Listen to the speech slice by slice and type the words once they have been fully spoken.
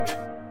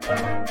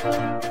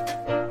Hello,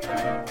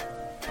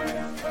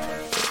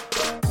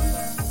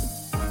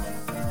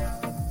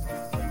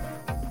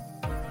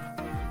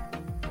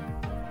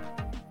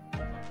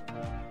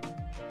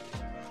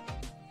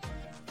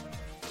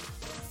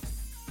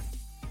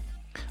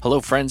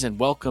 friends, and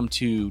welcome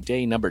to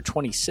day number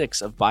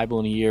 26 of Bible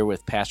in a Year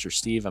with Pastor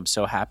Steve. I'm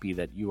so happy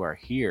that you are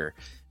here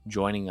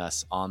joining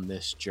us on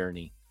this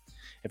journey.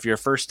 If you're a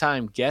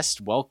first-time guest,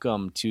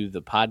 welcome to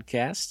the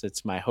podcast.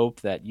 It's my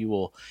hope that you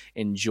will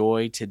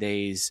enjoy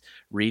today's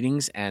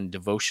readings and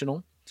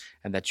devotional,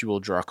 and that you will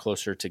draw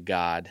closer to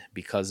God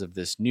because of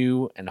this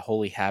new and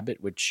holy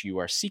habit which you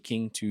are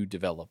seeking to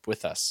develop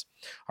with us.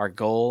 Our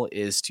goal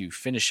is to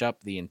finish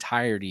up the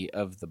entirety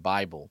of the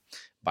Bible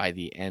by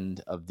the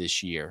end of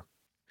this year.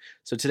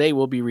 So today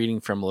we'll be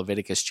reading from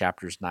Leviticus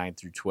chapters 9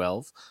 through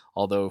 12,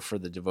 although for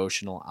the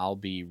devotional I'll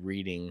be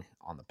reading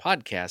on the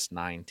podcast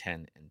 9,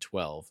 10, and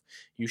 12.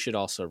 You should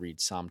also read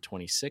Psalm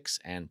 26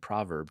 and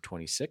Proverb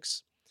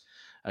 26.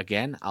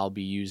 Again, I'll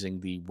be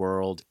using the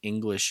World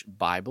English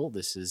Bible.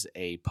 This is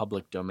a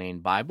public domain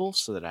Bible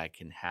so that I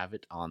can have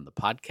it on the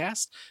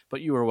podcast,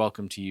 but you are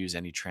welcome to use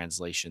any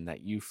translation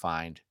that you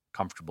find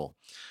comfortable.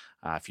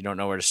 If you don't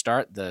know where to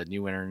start, the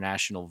New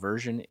International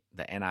Version,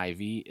 the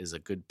NIV, is a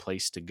good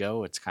place to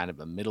go. It's kind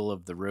of a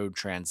middle-of-the-road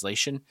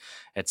translation.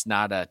 It's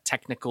not a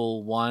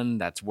technical one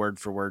that's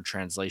word-for-word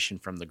translation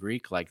from the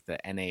Greek like the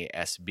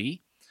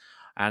NASB,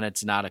 and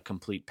it's not a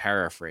complete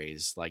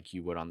paraphrase like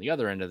you would on the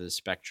other end of the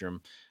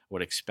spectrum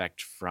would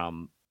expect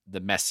from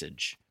the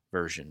Message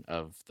version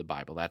of the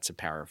Bible. That's a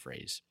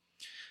paraphrase.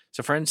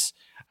 So friends,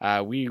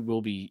 we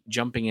will be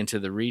jumping into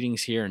the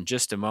readings here in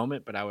just a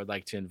moment, but I would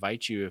like to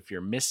invite you, if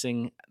you're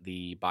missing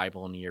the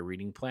Bible in a Year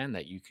reading plan,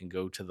 that you can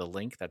go to the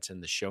link that's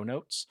in the show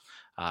notes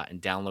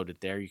and download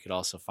it there. You could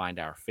also find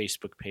our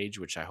Facebook page,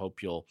 which I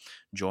hope you'll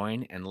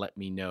join, and let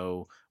me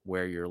know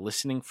where you're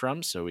listening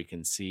from so we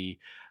can see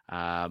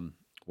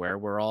where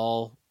we're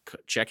all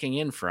checking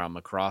in from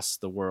across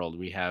the world.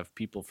 We have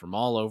people from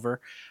all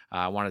over.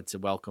 I wanted to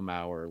welcome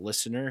our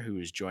listener who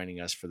is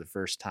joining us for the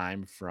first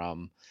time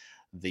from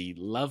the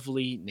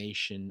lovely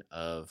nation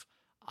of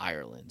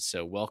Ireland.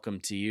 So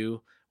welcome to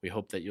you. We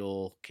hope that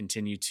you'll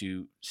continue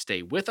to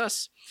stay with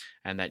us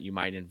and that you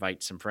might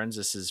invite some friends.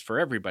 This is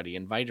for everybody.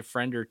 Invite a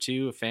friend or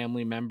two, a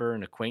family member,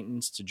 an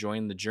acquaintance to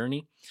join the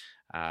journey.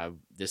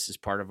 This is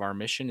part of our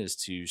mission, is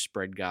to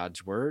spread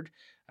God's word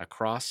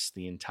across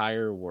the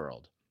entire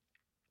world.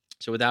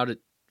 So without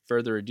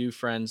further ado,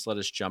 friends, let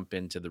us jump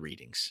into the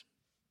readings.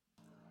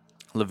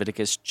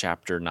 Leviticus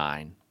chapter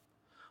 9.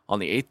 On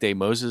the 8th day,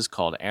 Moses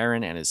called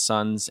Aaron and his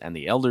sons and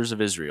the elders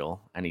of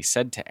Israel, and he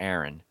said to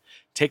Aaron,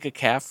 "Take a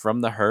calf from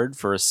the herd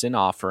for a sin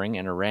offering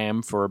and a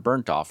ram for a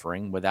burnt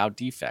offering without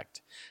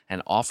defect,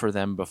 and offer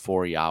them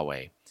before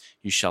Yahweh.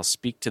 You shall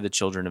speak to the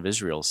children of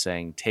Israel,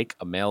 saying, Take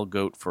a male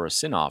goat for a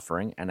sin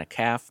offering, and a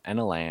calf and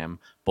a lamb,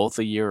 both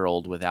a year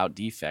old without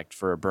defect,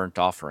 for a burnt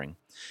offering,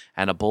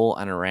 and a bull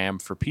and a ram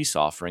for peace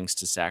offerings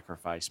to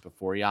sacrifice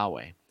before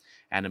Yahweh,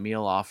 and a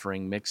meal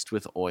offering mixed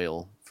with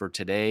oil, for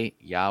today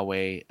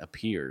Yahweh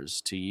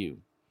appears to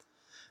you."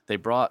 They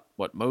brought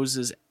what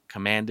Moses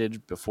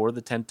commanded before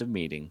the tent of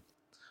meeting.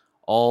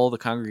 All the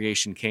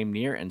congregation came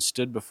near and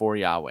stood before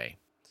Yahweh.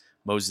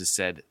 Moses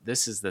said,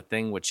 "This is the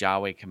thing which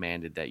Yahweh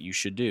commanded that you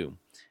should do,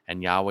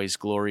 and Yahweh's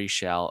glory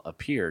shall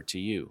appear to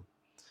you."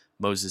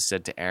 Moses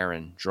said to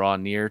Aaron, "Draw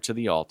near to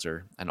the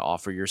altar and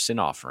offer your sin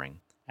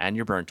offering and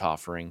your burnt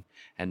offering,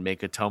 and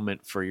make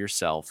atonement for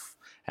yourself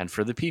and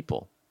for the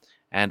people,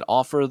 and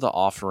offer the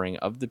offering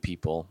of the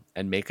people,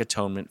 and make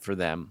atonement for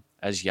them,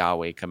 as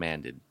Yahweh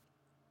commanded."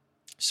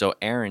 So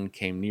Aaron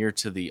came near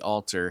to the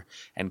altar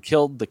and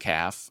killed the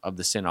calf of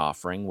the sin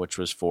offering, which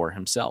was for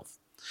himself.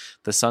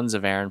 The sons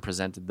of Aaron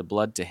presented the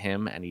blood to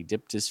him, and he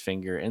dipped his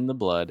finger in the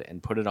blood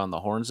and put it on the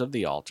horns of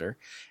the altar,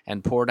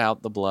 and poured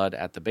out the blood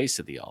at the base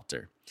of the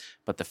altar.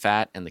 But the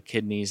fat and the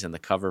kidneys and the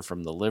cover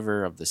from the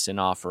liver of the sin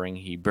offering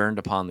he burned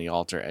upon the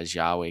altar, as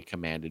Yahweh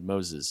commanded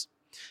Moses.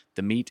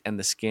 The meat and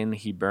the skin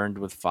he burned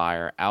with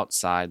fire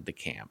outside the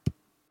camp.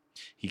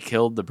 He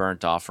killed the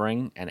burnt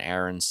offering, and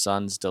Aaron's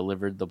sons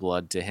delivered the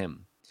blood to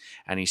him,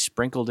 and he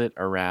sprinkled it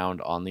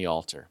around on the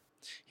altar.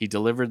 He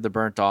delivered the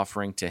burnt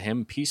offering to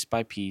him piece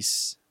by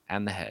piece,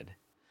 and the head.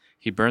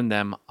 He burned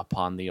them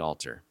upon the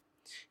altar.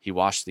 He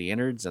washed the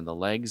innards and the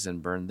legs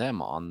and burned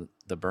them on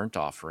the burnt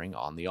offering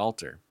on the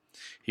altar.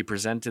 He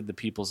presented the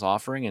people's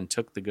offering and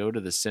took the goat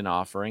of the sin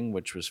offering,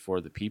 which was for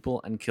the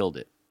people, and killed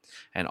it,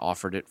 and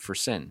offered it for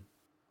sin,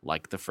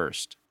 like the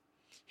first.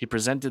 He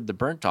presented the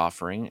burnt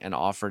offering and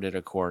offered it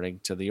according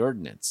to the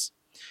ordinance.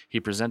 He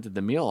presented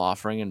the meal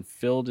offering and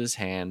filled his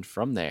hand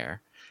from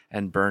there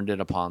and burned it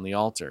upon the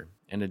altar,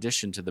 in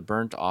addition to the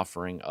burnt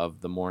offering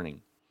of the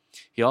morning.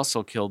 He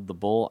also killed the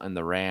bull and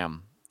the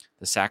ram,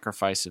 the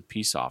sacrifice of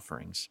peace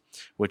offerings,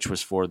 which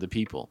was for the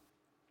people.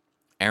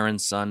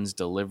 Aaron's sons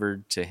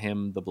delivered to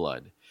him the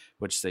blood,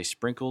 which they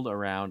sprinkled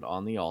around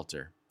on the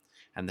altar.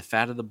 And the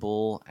fat of the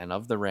bull and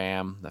of the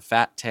ram, the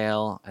fat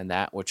tail, and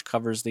that which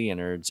covers the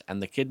innards,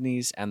 and the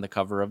kidneys, and the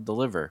cover of the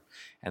liver.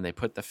 And they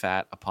put the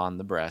fat upon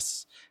the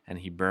breasts, and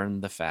he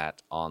burned the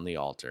fat on the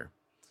altar.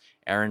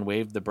 Aaron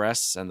waved the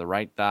breasts and the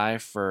right thigh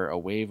for a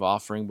wave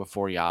offering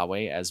before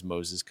Yahweh, as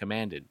Moses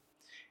commanded.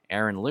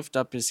 Aaron lifted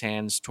up his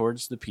hands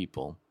towards the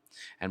people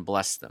and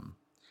blessed them.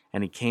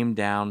 And he came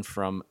down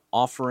from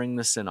offering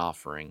the sin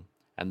offering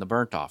and the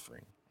burnt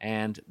offering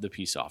and the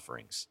peace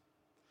offerings.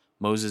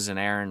 Moses and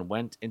Aaron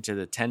went into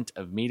the tent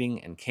of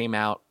meeting and came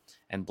out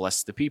and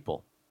blessed the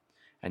people.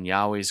 And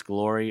Yahweh's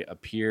glory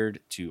appeared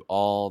to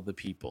all the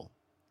people.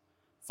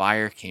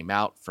 Fire came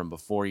out from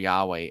before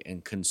Yahweh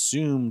and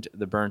consumed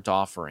the burnt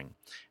offering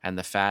and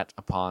the fat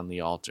upon the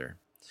altar.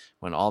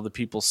 When all the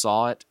people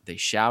saw it, they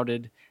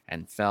shouted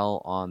and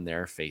fell on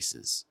their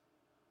faces.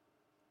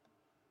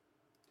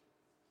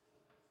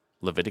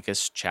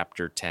 Leviticus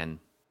chapter 10.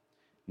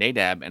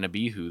 Nadab and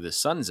Abihu, the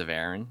sons of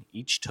Aaron,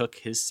 each took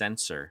his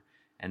censer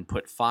and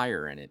put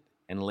fire in it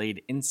and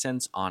laid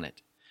incense on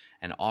it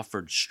and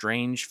offered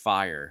strange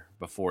fire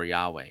before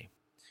Yahweh,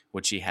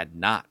 which he had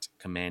not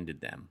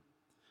commanded them.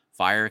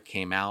 Fire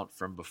came out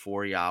from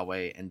before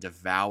Yahweh and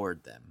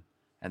devoured them,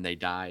 and they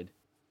died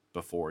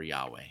before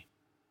Yahweh.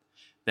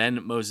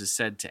 Then Moses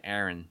said to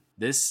Aaron,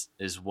 "This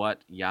is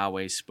what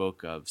Yahweh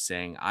spoke of,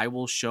 saying, I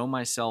will show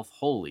myself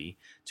holy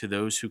to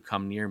those who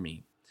come near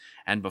me,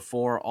 and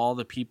before all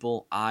the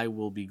people I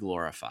will be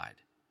glorified."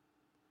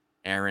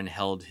 Aaron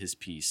held his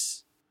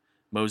peace.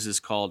 Moses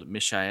called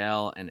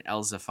Mishael and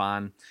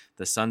Elzaphan,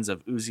 the sons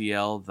of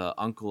Uzziel, the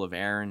uncle of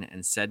Aaron,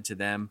 and said to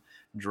them,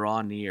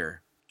 "Draw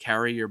near,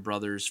 carry your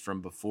brothers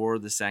from before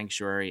the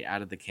sanctuary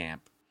out of the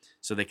camp."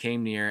 So they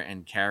came near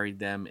and carried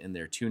them in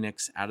their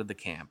tunics out of the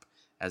camp,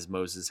 as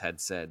Moses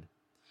had said.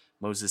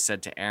 Moses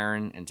said to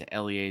Aaron and to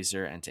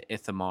Eleazar and to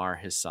Ithamar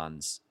his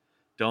sons,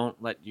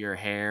 "Don't let your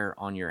hair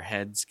on your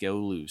heads go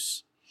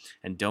loose,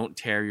 and don't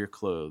tear your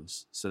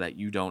clothes, so that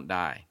you don't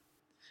die,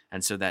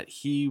 and so that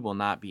he will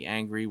not be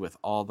angry with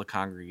all the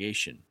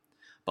congregation.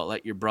 But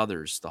let your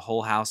brothers, the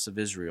whole house of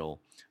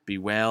Israel,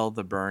 bewail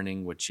the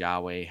burning which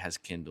Yahweh has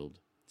kindled.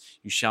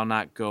 You shall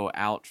not go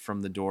out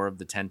from the door of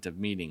the tent of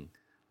meeting,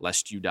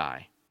 lest you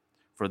die,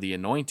 for the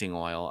anointing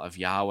oil of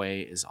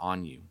Yahweh is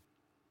on you."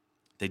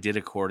 They did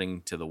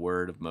according to the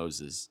word of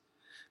Moses.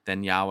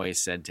 Then Yahweh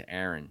said to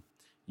Aaron,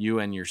 "You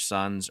and your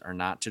sons are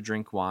not to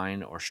drink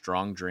wine or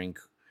strong drink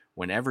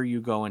whenever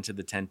you go into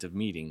the tent of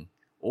meeting,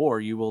 or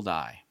you will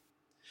die.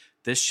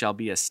 This shall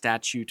be a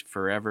statute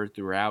forever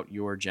throughout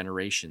your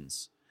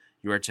generations.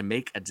 You are to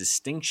make a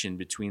distinction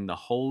between the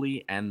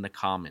holy and the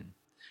common,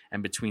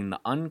 and between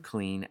the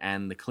unclean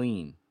and the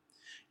clean.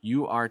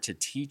 You are to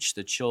teach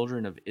the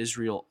children of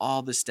Israel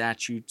all the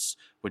statutes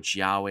which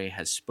Yahweh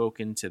has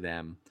spoken to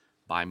them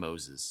by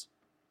Moses."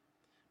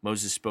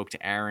 Moses spoke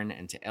to Aaron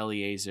and to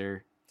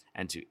Eleazar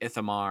and to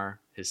Ithamar,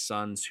 his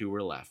sons who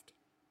were left.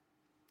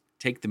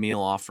 "Take the meal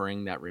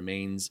offering that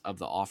remains of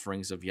the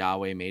offerings of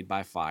Yahweh made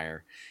by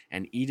fire,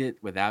 and eat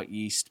it without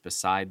yeast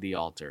beside the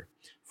altar,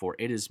 for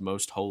it is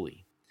most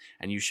holy.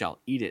 And you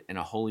shall eat it in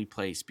a holy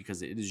place,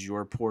 because it is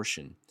your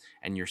portion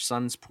and your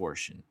son's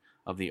portion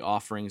of the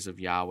offerings of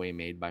Yahweh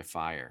made by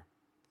fire.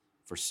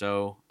 For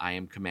so I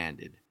am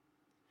commanded.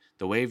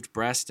 The waved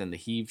breast and the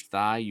heaved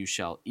thigh you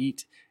shall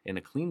eat in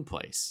a clean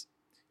place,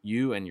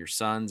 you and your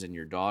sons and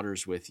your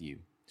daughters with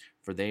you,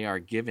 for they are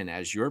given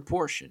as your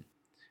portion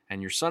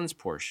and your son's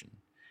portion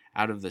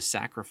out of the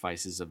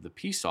sacrifices of the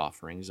peace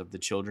offerings of the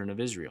children of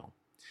Israel.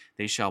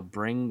 They shall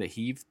bring the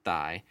heaved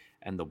thigh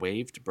and the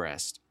waved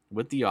breast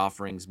with the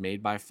offerings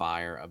made by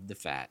fire of the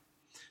fat,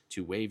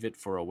 to wave it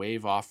for a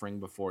wave offering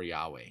before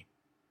Yahweh.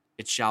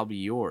 It shall be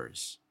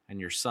yours and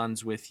your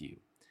sons with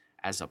you,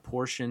 as a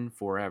portion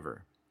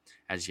forever,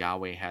 as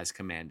Yahweh has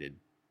commanded."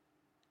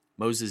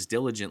 Moses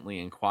diligently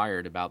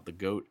inquired about the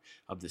goat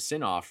of the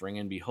sin offering,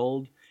 and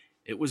behold,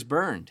 it was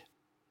burned.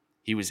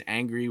 He was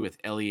angry with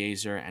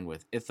Eleazar and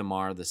with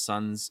Ithamar, the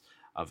sons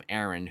of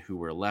Aaron, who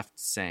were left,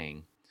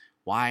 saying,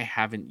 "Why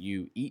haven't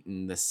you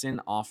eaten the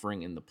sin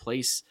offering in the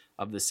place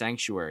of the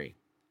sanctuary,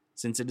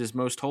 since it is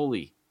most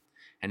holy?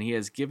 And he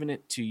has given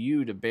it to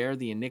you to bear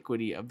the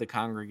iniquity of the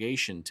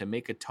congregation, to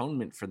make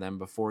atonement for them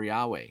before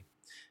Yahweh.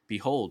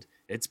 Behold,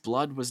 its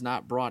blood was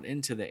not brought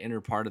into the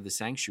inner part of the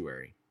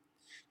sanctuary.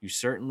 You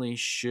certainly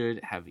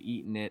should have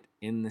eaten it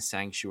in the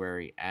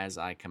sanctuary as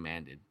I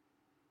commanded."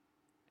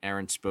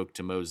 Aaron spoke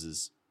to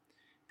Moses,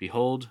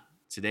 "Behold,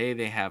 today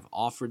they have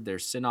offered their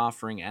sin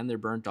offering and their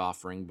burnt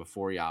offering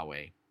before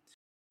Yahweh,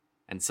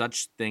 and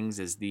such things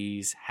as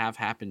these have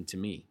happened to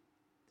me.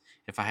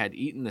 If I had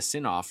eaten the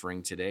sin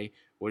offering today,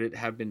 would it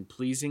have been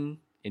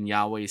pleasing in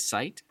Yahweh's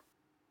sight?"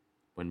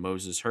 When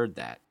Moses heard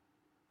that,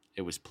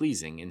 it was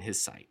pleasing in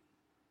his sight.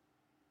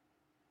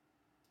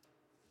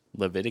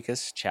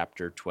 Leviticus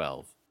chapter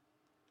 12.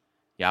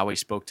 Yahweh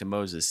spoke to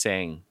Moses,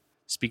 saying,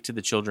 "Speak to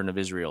the children of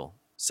Israel,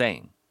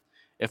 saying,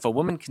 If a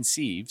woman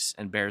conceives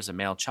and bears a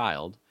male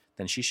child,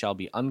 then she shall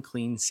be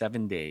unclean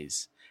 7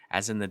 days.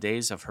 As in the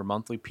days of her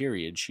monthly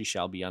period she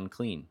shall be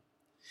unclean.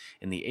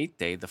 In the 8th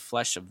day the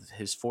flesh of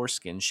his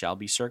foreskin shall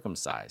be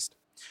circumcised.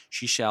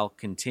 She shall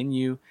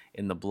continue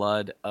in the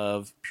blood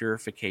of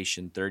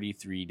purification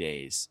 33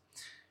 days.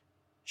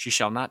 She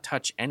shall not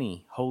touch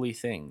any holy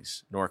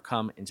things, nor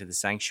come into the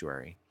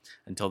sanctuary,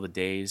 until the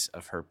days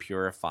of her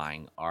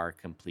purifying are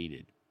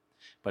completed.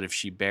 But if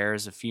she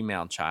bears a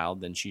female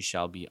child, then she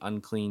shall be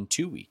unclean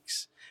 2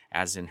 weeks,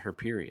 as in her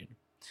period.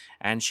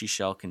 And she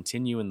shall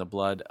continue in the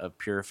blood of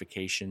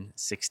purification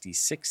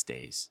 66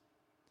 days.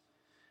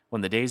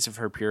 When the days of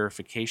her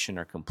purification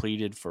are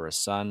completed for a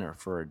son or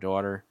for a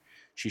daughter,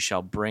 she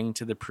shall bring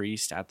to the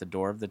priest at the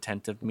door of the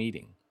tent of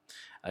meeting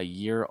a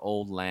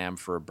year-old lamb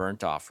for a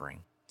burnt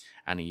offering,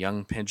 and a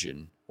young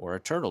pigeon or a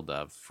turtle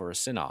dove for a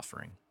sin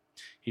offering.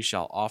 He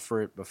shall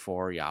offer it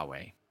before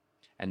Yahweh,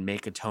 and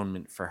make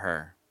atonement for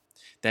her.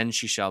 Then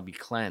she shall be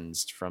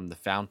cleansed from the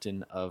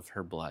fountain of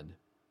her blood.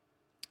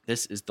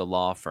 This is the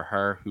law for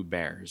her who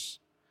bears,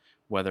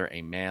 whether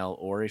a male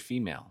or a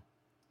female.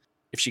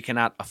 If she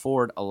cannot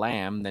afford a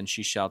lamb, then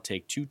she shall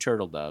take 2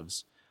 turtle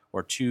doves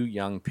or 2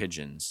 young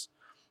pigeons,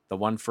 the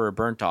one for a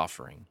burnt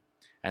offering,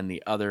 and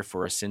the other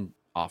for a sin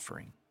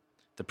offering.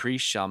 The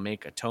priest shall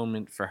make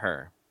atonement for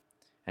her,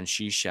 and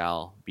she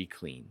shall be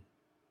clean.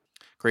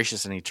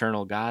 Gracious and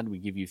eternal God, we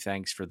give you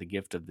thanks for the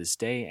gift of this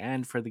day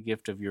and for the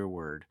gift of your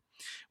word.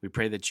 We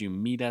pray that you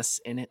meet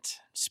us in it,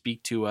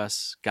 speak to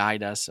us,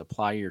 guide us,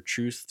 apply your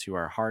truth to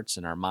our hearts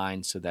and our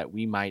minds so that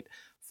we might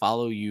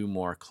follow you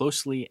more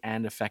closely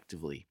and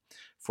effectively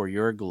for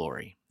your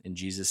glory. In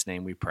Jesus'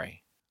 name we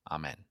pray.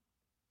 Amen.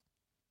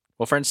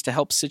 Well, friends, to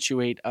help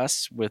situate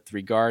us with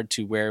regard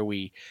to where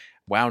we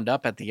wound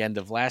up at the end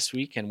of last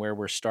week and where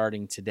we're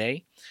starting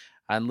today,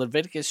 in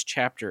Leviticus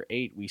chapter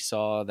 8, we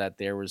saw that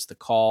there was the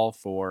call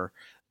for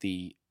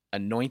the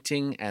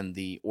anointing and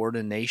the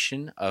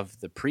ordination of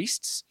the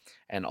priests,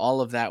 and all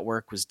of that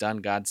work was done.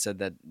 God said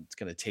that it's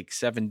going to take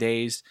 7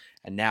 days,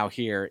 and now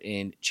here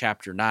in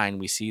chapter 9,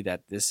 we see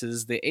that this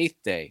is the 8th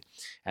day,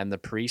 and the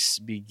priests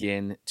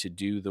begin to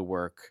do the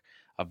work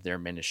of their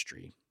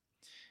ministry.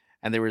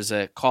 And there was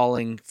a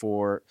calling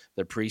for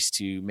the priest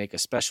to make a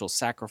special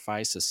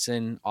sacrifice, a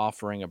sin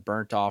offering, a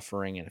burnt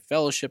offering, and a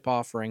fellowship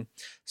offering,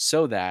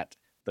 so that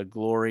the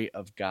glory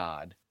of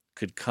God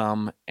could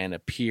come and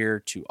appear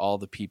to all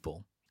the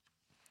people.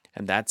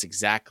 And that's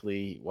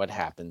exactly what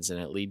happens. And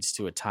it leads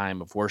to a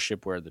time of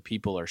worship where the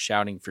people are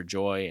shouting for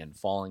joy and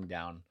falling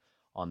down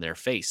on their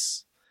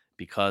face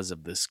because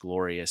of this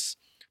glorious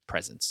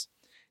presence.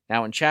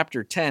 Now, in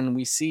chapter 10,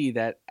 we see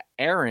that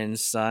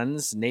Aaron's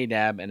sons,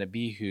 Nadab and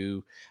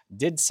Abihu,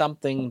 did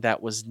something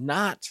that was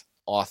not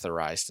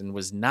authorized and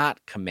was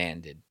not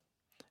commanded.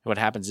 What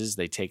happens is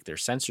they take their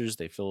censers,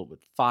 they fill it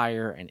with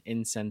fire and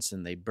incense,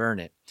 and they burn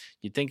it.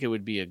 You'd think it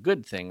would be a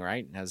good thing,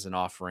 right, as an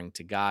offering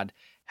to God.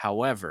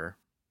 However,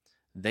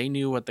 they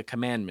knew what the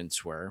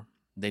commandments were.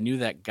 They knew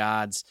that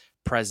God's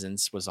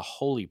presence was a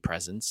holy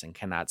presence and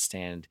cannot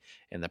stand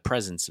in the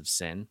presence of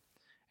sin.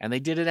 And they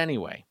did it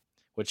anyway,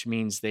 which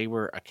means they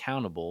were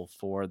accountable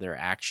for their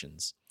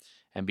actions.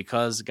 And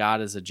because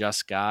God is a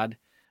just God,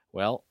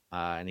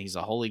 and he's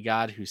a holy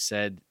God who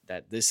said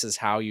that this is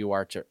how you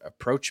are to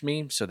approach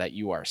me so that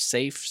you are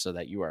safe, so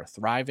that you are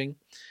thriving.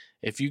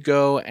 If you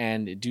go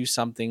and do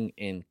something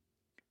in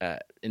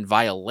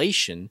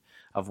violation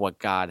of what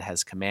God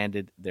has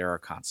commanded, there are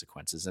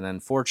consequences. And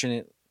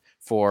unfortunate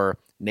for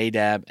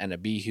Nadab and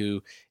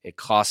Abihu, it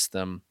cost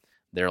them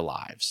their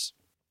lives.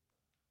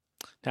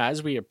 Now,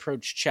 as we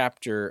approach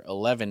chapter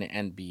 11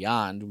 and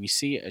beyond, we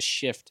see a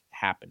shift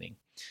happening.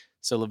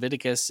 So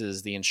Leviticus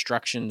is the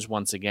instructions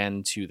once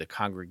again to the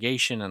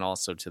congregation and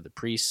also to the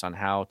priests on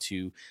how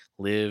to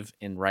live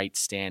in right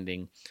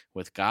standing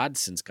with God,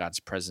 since God's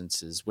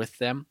presence is with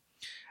them.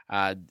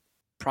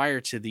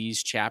 Prior to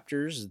these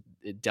chapters,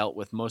 it dealt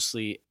with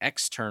mostly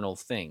external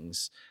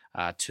things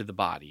to the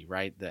body,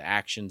 right? The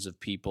actions of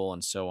people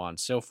and so on and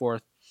so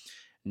forth.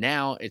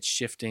 Now it's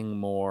shifting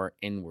more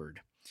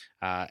inward.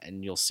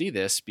 And you'll see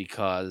this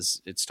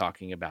because it's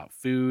talking about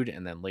food,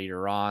 and then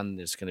later on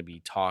there's going to be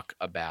talk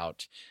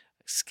about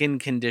skin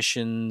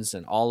conditions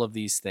and all of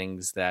these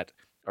things that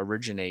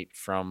originate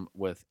from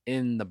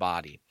within the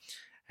body.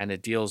 And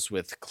it deals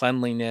with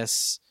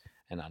cleanliness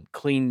and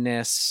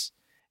uncleanness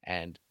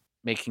and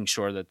making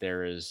sure that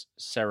there is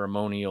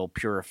ceremonial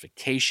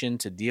purification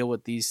to deal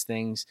with these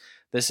things.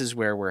 This is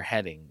where we're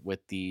heading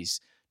with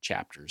these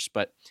chapters.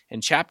 But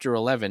in chapter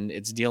 11,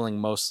 it's dealing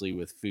mostly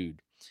with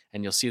food.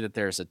 And you'll see that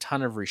there's a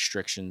ton of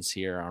restrictions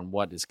here on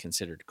what is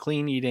considered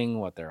clean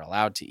eating, what they're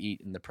allowed to eat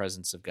in the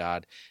presence of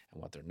God,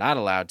 and what they're not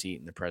allowed to eat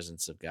in the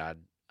presence of God,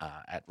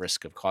 at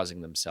risk of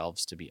causing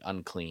themselves to be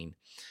unclean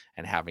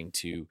and having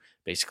to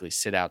basically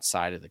sit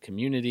outside of the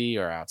community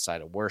or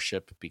outside of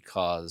worship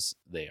because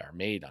they are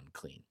made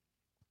unclean.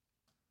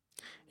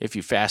 If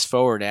you fast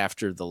forward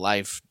after the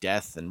life,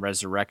 death, and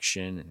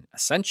resurrection and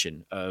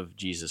ascension of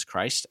Jesus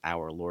Christ,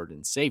 our Lord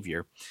and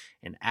Savior,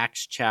 in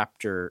Acts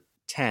chapter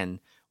 10,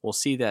 we'll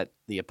see that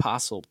the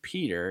Apostle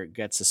Peter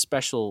gets a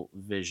special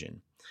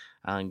vision.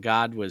 And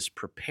God was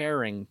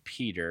preparing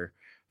Peter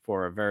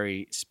for a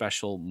very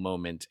special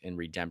moment in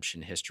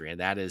redemption history, and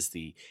that is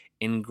the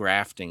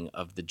ingrafting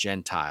of the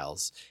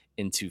Gentiles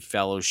into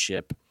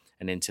fellowship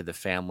and into the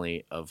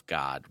family of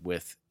God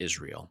with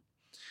Israel.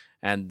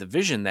 And the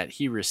vision that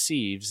he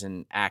receives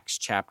in Acts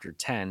chapter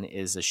 10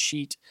 is a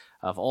sheet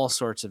of all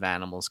sorts of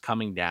animals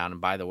coming down.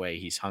 And by the way,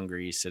 he's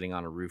hungry. He's sitting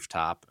on a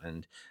rooftop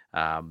and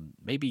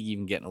maybe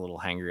even getting a little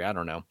hangry. I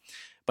don't know.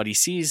 But he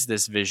sees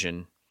this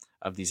vision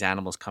of these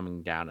animals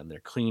coming down, and they're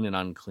clean and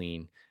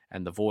unclean.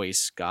 And the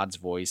voice, God's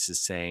voice,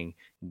 is saying,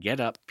 "Get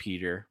up,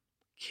 Peter,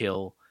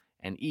 kill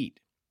and eat."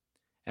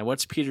 And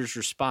what's Peter's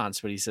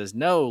response? But he says,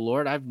 "No,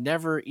 Lord, I've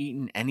never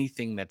eaten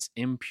anything that's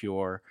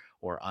impure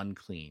or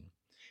unclean."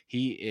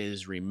 He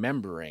is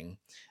remembering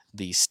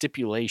the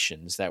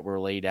stipulations that were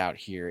laid out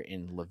here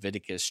in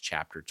Leviticus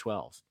chapter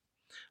 12.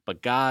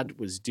 But God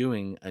was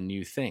doing a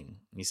new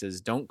thing. He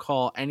says, "Don't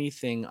call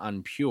anything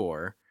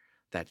impure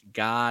that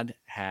God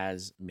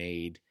has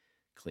made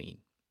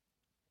clean."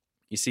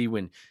 You see,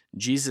 when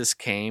Jesus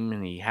came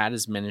and he had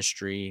his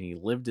ministry and he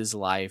lived his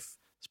life,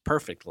 his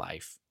perfect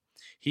life,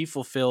 he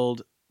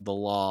fulfilled the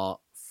law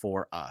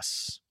for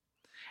us.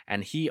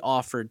 And he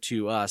offered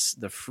to us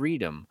the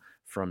freedom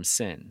from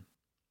sin,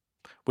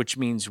 which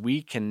means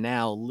we can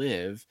now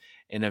live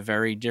in a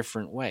very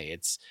different way.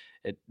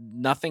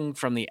 Nothing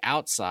from the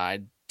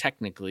outside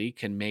technically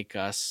can make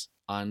us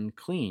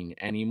unclean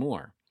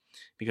anymore,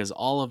 because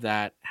all of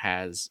that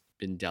has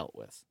been dealt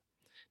with.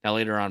 Now,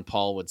 later on,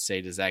 Paul would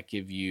say, does that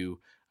give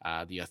you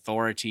the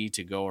authority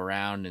to go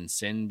around and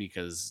sin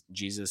because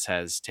Jesus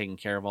has taken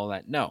care of all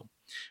that? No.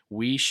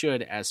 We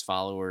should, as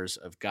followers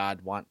of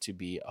God, want to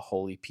be a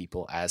holy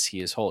people as he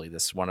is holy.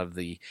 This is one of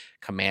the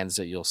commands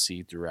that you'll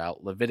see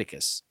throughout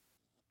Leviticus.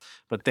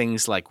 But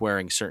things like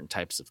wearing certain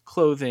types of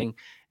clothing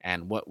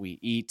and what we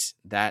eat,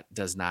 that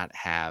does not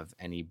have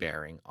any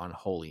bearing on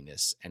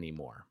holiness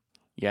anymore.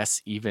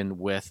 Yes, even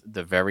with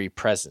the very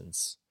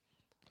presence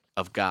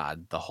of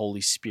God, the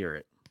Holy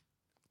Spirit,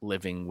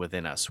 living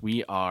within us.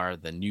 We are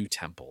the new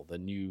temple, the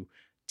new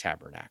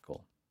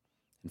tabernacle.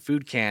 And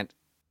food can't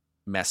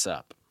mess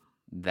up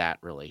that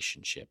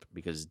relationship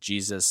because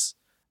Jesus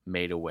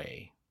made a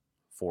way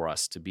for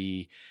us to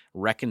be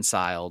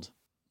reconciled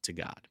to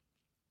God.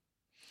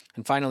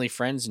 And finally,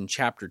 friends, in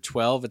chapter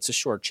 12, it's a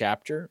short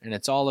chapter, and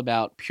it's all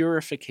about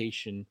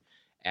purification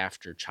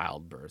after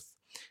childbirth.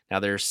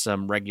 Now, there's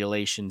some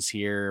regulations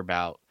here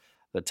about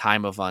the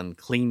time of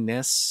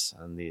uncleanness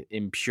and the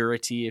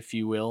impurity, if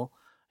you will,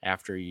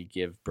 after you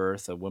give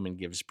birth. A woman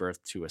gives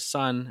birth to a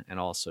son and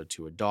also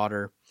to a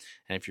daughter.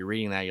 And if you're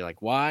reading that, you're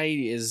like, why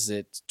is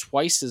it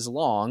twice as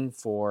long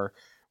for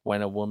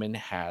when a woman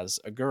has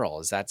a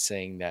girl? Is that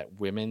saying that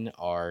women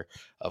are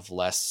of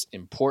less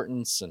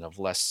importance and of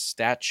less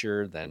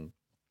stature than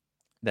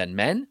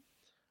men?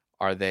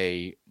 Are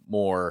they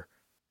more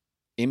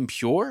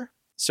impure,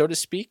 so to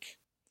speak?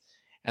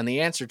 And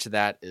the answer to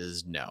that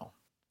is no.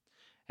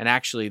 And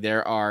actually,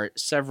 there are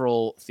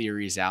several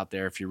theories out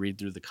there, if you read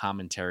through the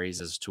commentaries,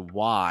 as to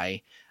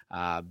why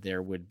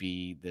there would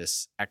be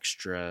this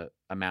extra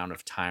amount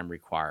of time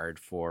required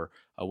for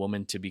a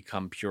woman to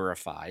become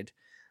purified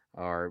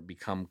or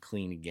become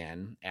clean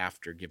again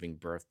after giving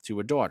birth to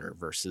a daughter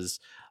versus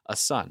a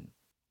son.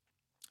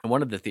 And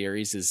one of the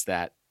theories is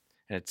that,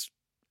 and it's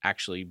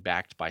actually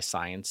backed by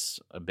science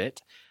a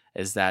bit,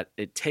 is that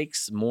it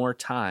takes more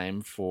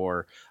time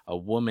for a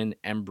woman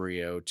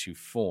embryo to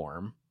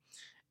form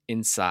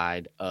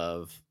inside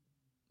of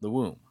the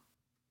womb.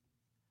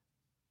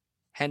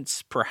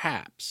 Hence,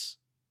 perhaps,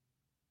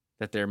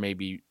 that there may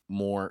be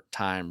more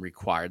time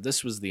required.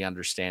 This was the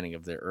understanding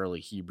of the early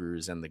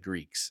Hebrews and the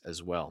Greeks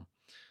as well.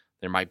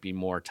 There might be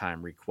more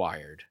time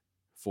required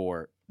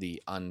for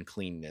the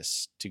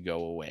uncleanness to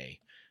go away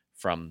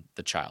from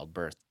the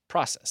childbirth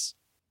process.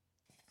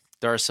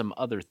 There are some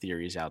other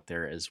theories out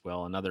there as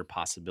well. Another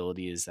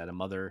possibility is that a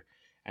mother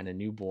and a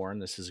newborn,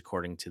 this is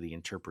according to the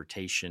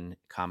interpretation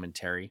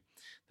commentary,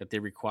 that they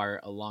require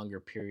a longer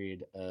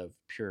period of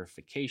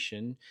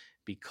purification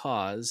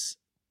because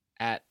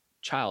at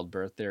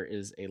childbirth there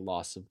is a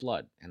loss of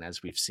blood. And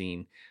as we've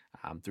seen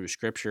through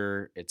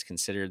scripture, it's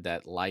considered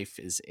that life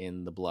is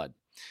in the blood.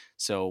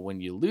 So when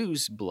you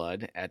lose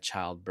blood at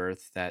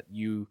childbirth, that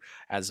you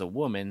as a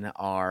woman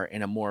are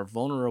in a more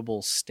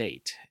vulnerable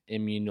state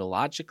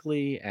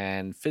immunologically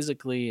and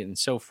physically and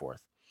so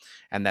forth,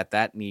 and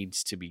that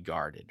needs to be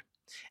guarded.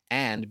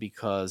 And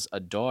because a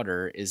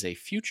daughter is a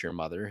future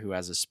mother who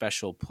has a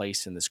special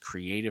place in this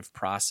creative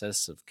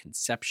process of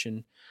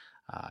conception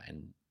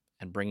and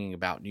bringing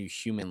about new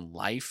human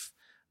life,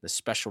 the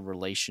special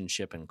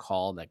relationship and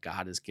call that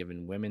God has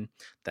given women,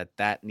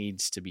 that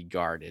needs to be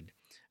guarded.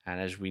 And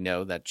as we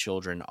know that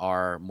children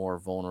are more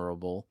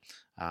vulnerable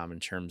in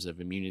terms of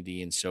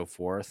immunity and so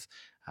forth,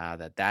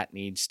 that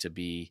needs to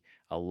be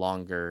a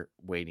longer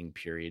waiting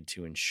period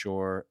to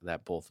ensure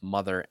that both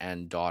mother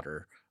and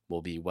daughter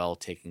will be well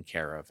taken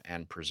care of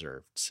and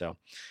preserved. So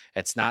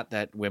it's not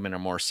that women are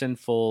more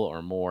sinful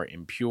or more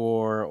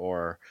impure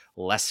or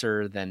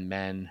lesser than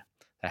men.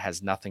 That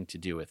has nothing to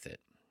do with it.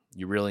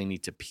 You really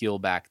need to peel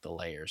back the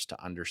layers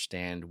to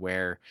understand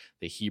where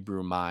the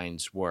Hebrew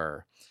minds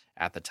were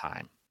at the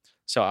time.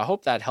 So I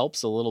hope that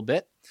helps a little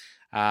bit.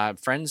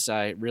 Friends,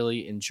 I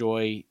really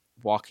enjoy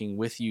walking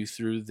with you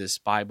through this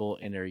Bible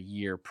in a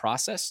year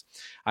process.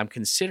 I'm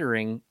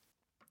considering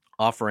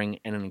offering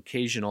an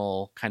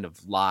occasional kind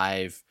of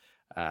live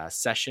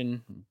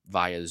session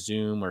via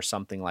Zoom or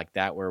something like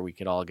that, where we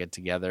could all get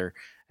together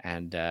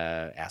and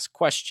ask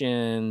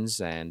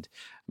questions and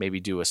maybe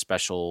do a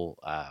special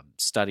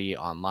study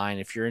online.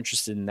 If you're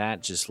interested in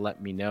that, just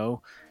let me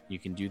know. You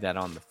can do that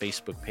on the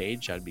Facebook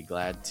page. I'd be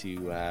glad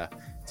to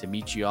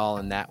meet you all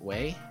in that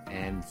way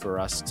and for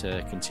us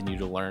to continue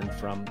to learn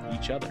from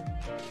each other.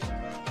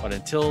 But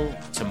until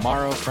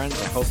tomorrow, friends,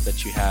 I hope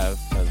that you have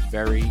a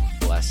very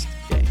blessed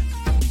day.